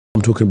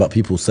I'm talking about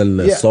people selling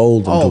their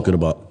souls. I'm talking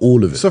about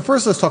all of it. So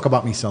first, let's talk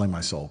about me selling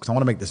my soul, because I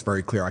want to make this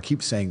very clear. I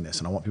keep saying this,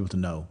 and I want people to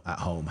know at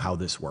home how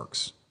this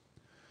works.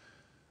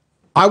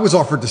 I was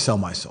offered to sell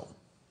my soul.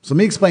 So let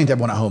me explain to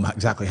everyone at home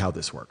exactly how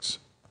this works.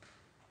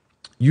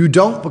 You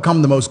don't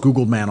become the most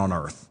Googled man on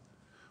earth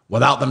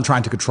without them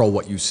trying to control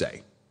what you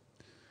say.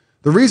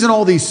 The reason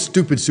all these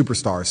stupid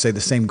superstars say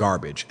the same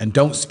garbage and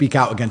don't speak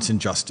out against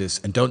injustice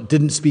and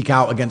didn't speak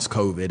out against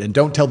COVID and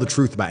don't tell the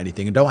truth about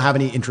anything and don't have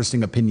any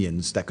interesting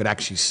opinions that could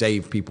actually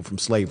save people from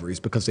slavery is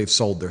because they've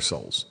sold their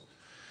souls.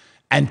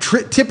 And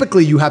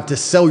typically you have to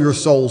sell your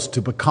souls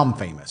to become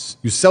famous.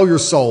 You sell your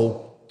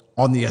soul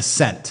on the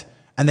ascent,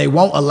 and they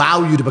won't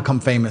allow you to become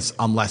famous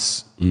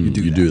unless you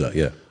do that.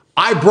 Yeah.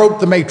 I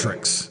broke the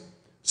matrix.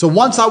 So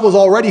once I was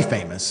already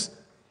famous,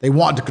 they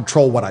wanted to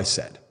control what I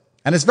said.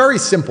 And it's very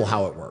simple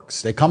how it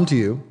works. They come to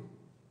you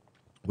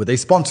with a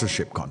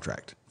sponsorship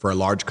contract for a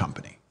large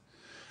company.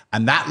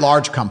 And that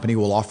large company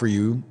will offer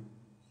you,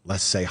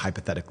 let's say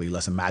hypothetically,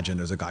 let's imagine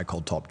there's a guy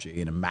called Top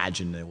G, and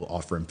imagine they will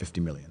offer him 50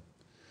 million.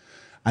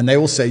 And they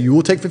will say, you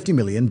will take 50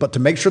 million, but to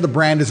make sure the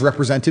brand is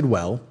represented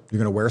well, you're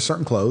going to wear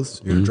certain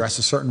clothes, you're going to dress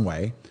a certain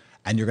way,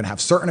 and you're going to have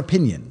certain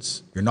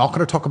opinions. You're not going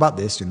to talk about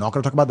this. You're not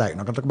going to talk about that. You're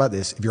not going to talk about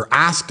this. If you're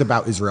asked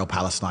about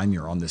Israel-Palestine,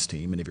 you're on this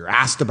team. And if you're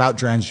asked about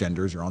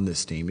transgenders, you're on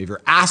this team. If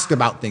you're asked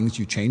about things,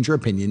 you change your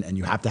opinion, and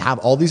you have to have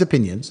all these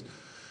opinions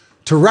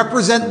to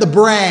represent the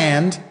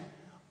brand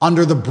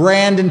under the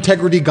brand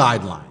integrity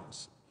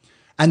guidelines.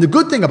 And the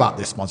good thing about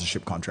this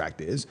sponsorship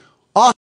contract is